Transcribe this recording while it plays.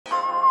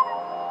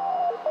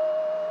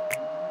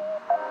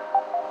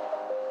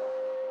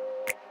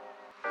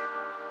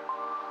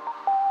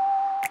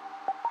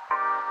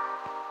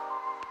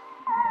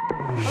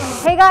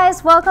Hey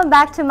guys, welcome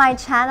back to my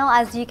channel.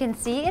 As you can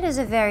see, it is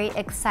a very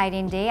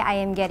exciting day. I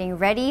am getting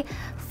ready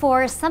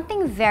for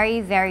something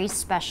very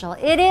special.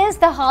 It is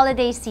the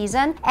holiday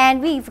season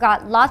and we've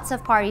got lots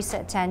of parties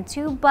to attend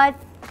to, but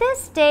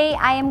this day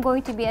I am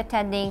going to be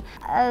attending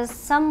a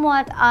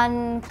somewhat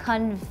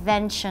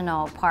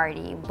unconventional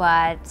party,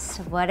 but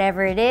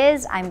whatever it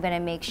is, I'm gonna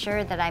make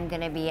sure that I'm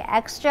gonna be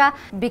extra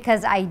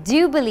because I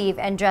do believe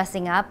in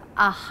dressing up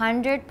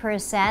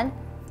 100%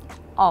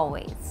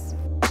 always.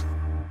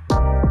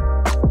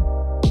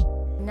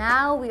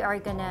 Now we are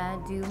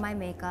gonna do my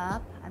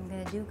makeup. I'm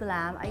gonna do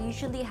glam. I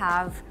usually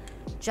have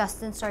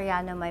Justin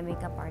Soriano, my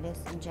makeup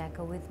artist, and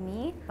Jekka with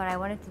me, but I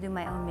wanted to do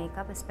my own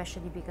makeup,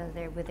 especially because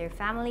they're with their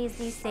families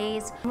these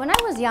days. When I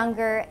was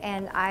younger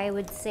and I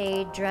would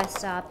say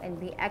dress up and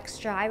be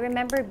extra, I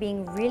remember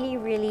being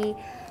really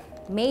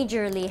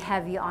majorly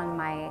heavy on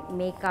my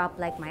makeup.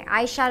 Like my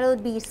eyeshadow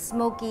would be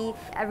smoky,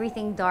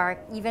 everything dark,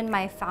 even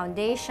my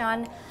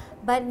foundation.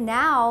 But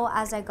now,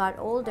 as I got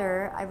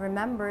older, I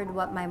remembered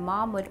what my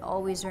mom would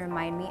always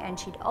remind me, and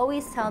she'd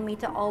always tell me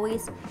to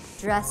always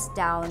dress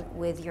down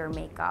with your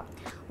makeup.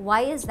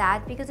 Why is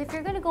that? Because if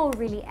you're gonna go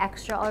really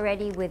extra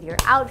already with your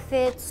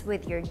outfits,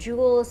 with your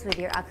jewels, with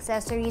your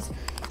accessories,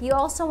 you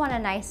also want a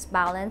nice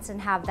balance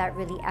and have that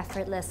really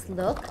effortless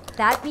look.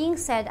 That being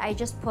said, I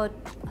just put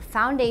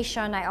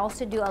foundation. I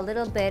also do a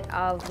little bit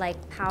of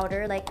like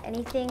powder, like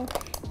anything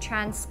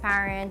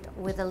transparent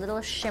with a little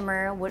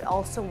shimmer would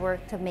also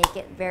work to make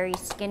it very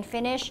skin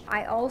finish.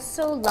 I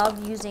also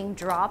love using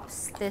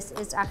drops. This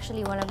is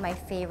actually one of my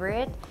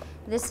favorite.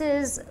 This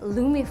is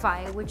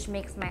Lumify, which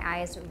makes my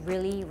eyes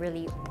really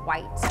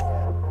white.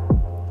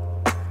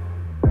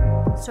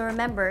 So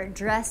remember,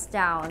 dress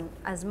down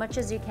as much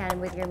as you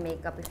can with your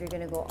makeup if you're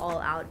gonna go all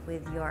out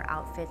with your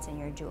outfits and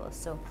your jewels.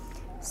 So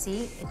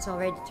see, it's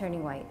already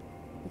turning white.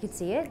 You can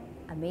see it?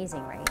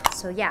 Amazing, right?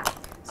 So yeah,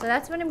 so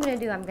that's what I'm gonna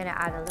do. I'm gonna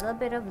add a little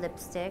bit of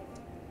lipstick,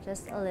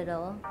 just a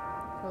little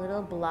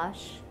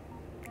blush.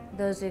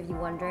 Those of you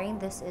wondering,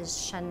 this is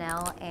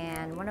Chanel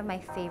and one of my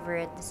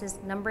favorite, this is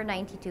number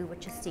 92,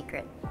 which is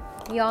Secret.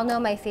 You all know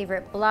my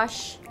favorite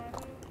blush,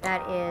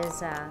 that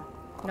is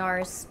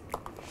NARS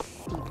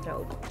Deep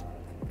Throat.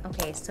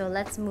 Okay, so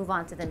let's move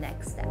on to the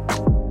next step.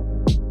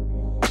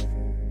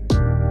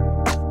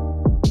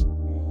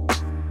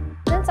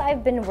 Since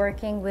I've been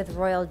working with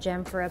Royal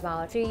Gem for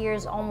about 3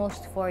 years,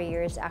 almost 4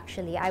 years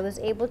actually, I was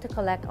able to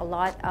collect a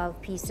lot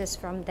of pieces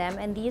from them,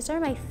 and these are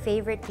my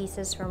favorite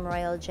pieces from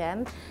Royal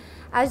Gem.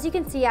 As you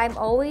can see, I'm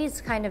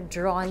always kind of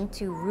drawn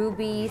to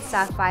rubies,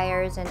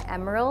 sapphires, and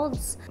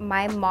emeralds.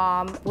 My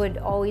mom would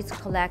always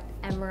collect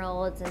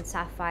emeralds and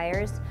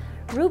sapphires.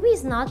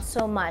 Rubies not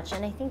so much,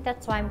 and I think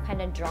that's why I'm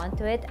kind of drawn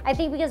to it. I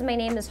think because my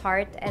name is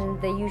Heart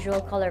and the usual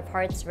color of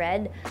Heart's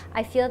red,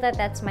 I feel that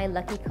that's my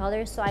lucky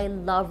color, so I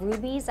love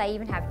rubies. I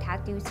even have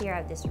tattoos here. I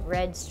have this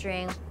red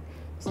string.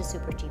 This is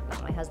super cheap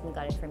now. My husband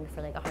got it for me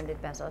for like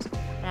 100 pesos.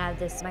 And I have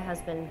this, my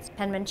husband's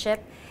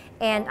penmanship.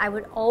 And I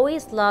would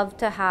always love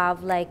to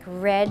have like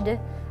red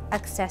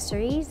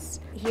accessories.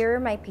 Here are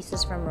my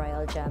pieces from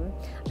Royal Gem.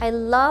 I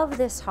love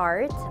this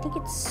heart. I think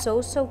it's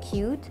so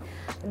cute.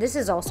 This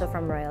is also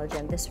from Royal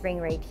Gem, this ring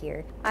right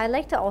here. I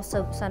like to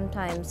also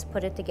sometimes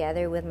put it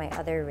together with my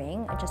other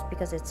ring just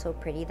because it's so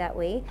pretty that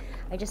way.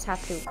 I just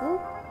have to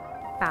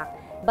back.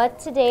 But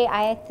today,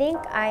 I think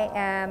I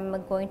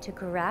am going to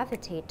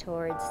gravitate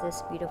towards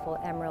this beautiful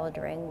emerald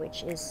ring,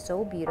 which is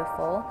so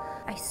beautiful.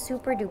 I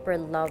super duper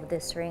love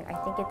this ring. I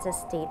think it's a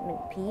statement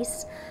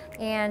piece.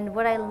 And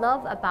what I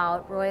love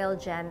about Royal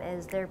Gem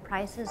is their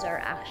prices are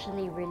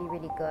actually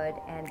really good,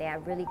 and they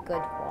have really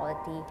good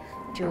quality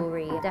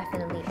jewelry,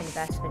 definitely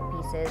investment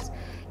pieces.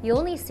 You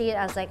only see it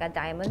as like a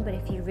diamond, but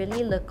if you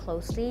really look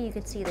closely, you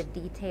can see the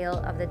detail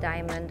of the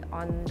diamond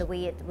on the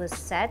way it was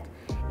set.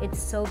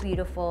 It's so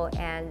beautiful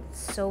and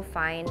so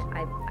fine.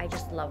 I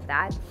just love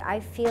that. I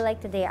feel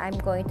like today I'm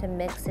going to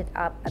mix it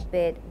up a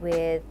bit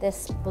with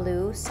this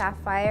blue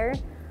sapphire.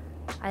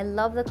 I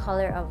love the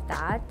color of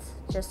that,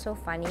 just so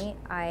funny.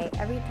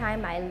 Every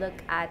time I look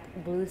at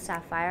blue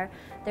sapphire,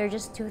 there are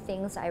just two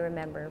things I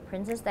remember: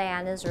 Princess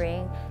Diana's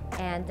ring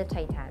and the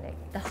Titanic,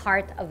 the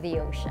heart of the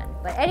ocean.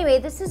 But anyway,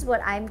 this is what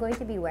I'm going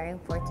to be wearing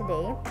for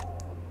today.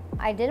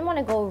 I didn't want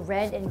to go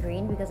red and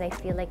green because I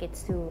feel like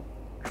it's too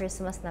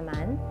Christmas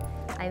naman.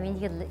 I mean,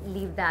 you could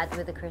leave that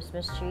with the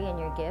Christmas tree and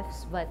your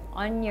gifts, but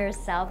on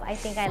yourself, I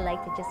think I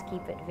like to just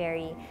keep it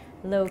very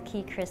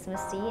low-key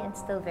Christmassy and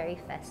still very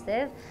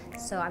festive.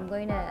 So I'm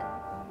going to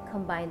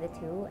combine the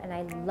two, and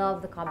I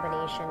love the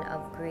combination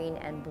of green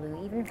and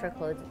blue. Even for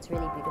clothes, it's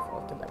really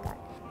beautiful to look at.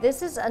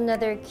 This is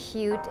another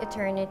cute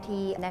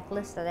Eternity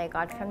necklace that I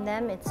got from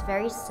them. It's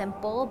very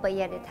simple, but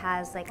yet it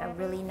has like a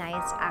really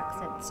nice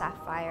accent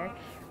sapphire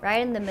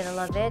right in the middle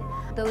of it.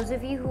 Those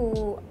of you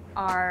who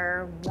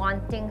are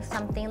wanting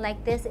something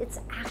like this, it's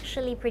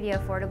actually pretty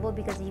affordable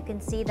because you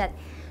can see that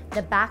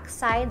the back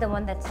side, the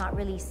one that's not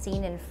really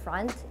seen in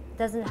front,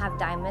 doesn't have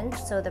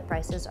diamonds, so the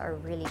prices are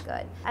really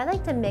good. I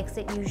like to mix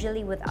it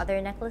usually with other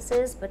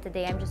necklaces, but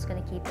today I'm just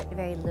gonna keep it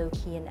very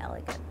low-key and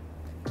elegant.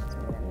 So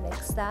I'm gonna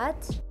mix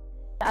that.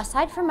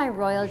 Aside from my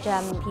Royal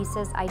Gem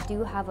pieces, I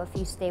do have a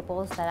few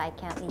staples that I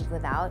can't leave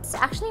without.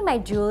 Actually, my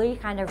jewelry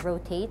kind of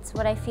rotates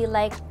what I feel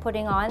like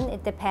putting on.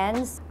 It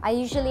depends. I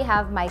usually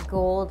have my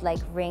gold like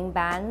ring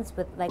bands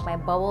with like my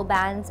bubble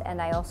bands,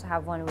 and I also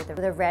have one with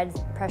a red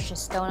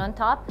precious stone on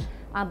top.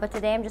 But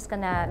today I'm just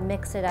gonna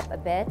mix it up a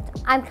bit.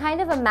 I'm kind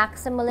of a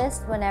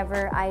maximalist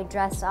whenever I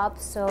dress up,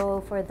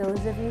 so for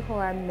those of you who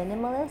are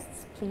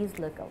minimalists, please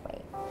look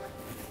away.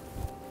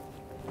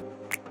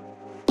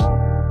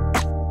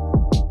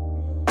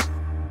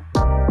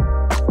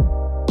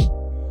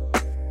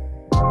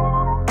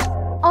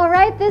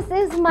 Alright, this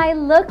is my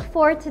look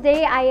for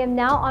today. I am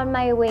now on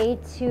my way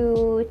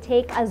to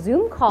take a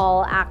Zoom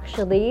call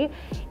actually.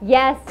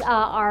 Yes,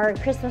 our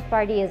Christmas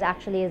party is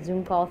actually a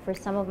Zoom call for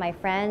some of my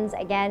friends.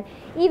 Again,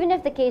 even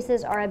if the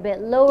cases are a bit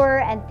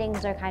lower and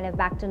things are kind of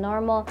back to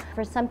normal,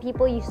 for some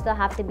people you still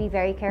have to be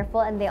very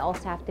careful, and they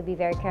also have to be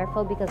very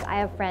careful because I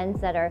have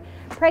friends that are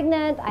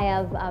pregnant, I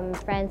have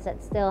friends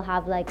that still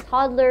have like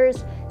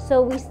toddlers,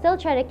 so we still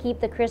try to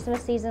keep the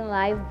Christmas season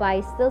alive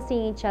by still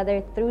seeing each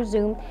other through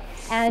Zoom.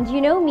 And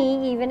you know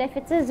me, even if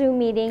it's a Zoom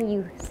meeting,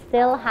 you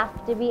still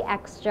have to be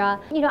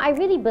extra. You know, I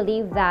really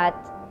believe that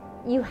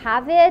you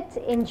have it,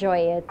 enjoy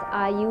it.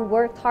 You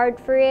worked hard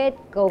for it,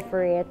 go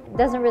for it. It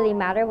doesn't really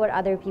matter what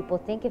other people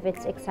think, if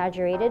it's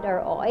exaggerated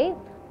or oi.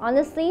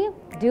 Honestly,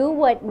 do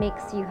what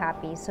makes you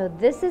happy. So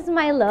this is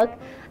my look.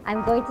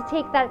 I'm going to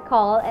take that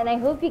call, and I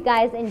hope you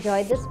guys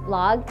enjoyed this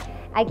vlog.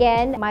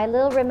 Again, my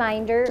little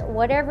reminder,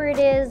 whatever it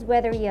is,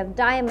 whether you have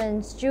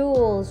diamonds,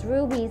 jewels,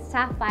 rubies,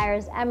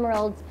 sapphires,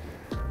 emeralds,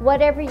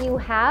 whatever you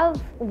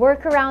have,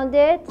 work around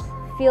it,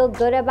 feel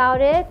good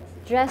about it,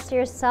 dress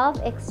yourself,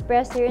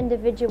 express your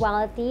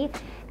individuality,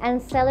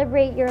 and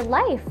celebrate your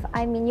life.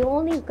 I mean, you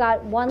only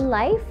got one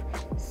life,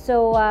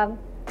 so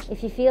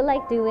if you feel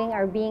like doing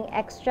or being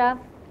extra,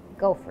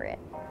 go for it.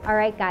 All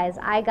right, guys,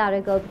 I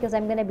gotta go because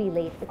I'm gonna be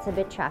late. It's a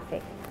bit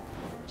traffic.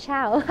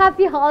 Ciao.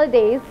 Happy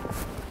holidays.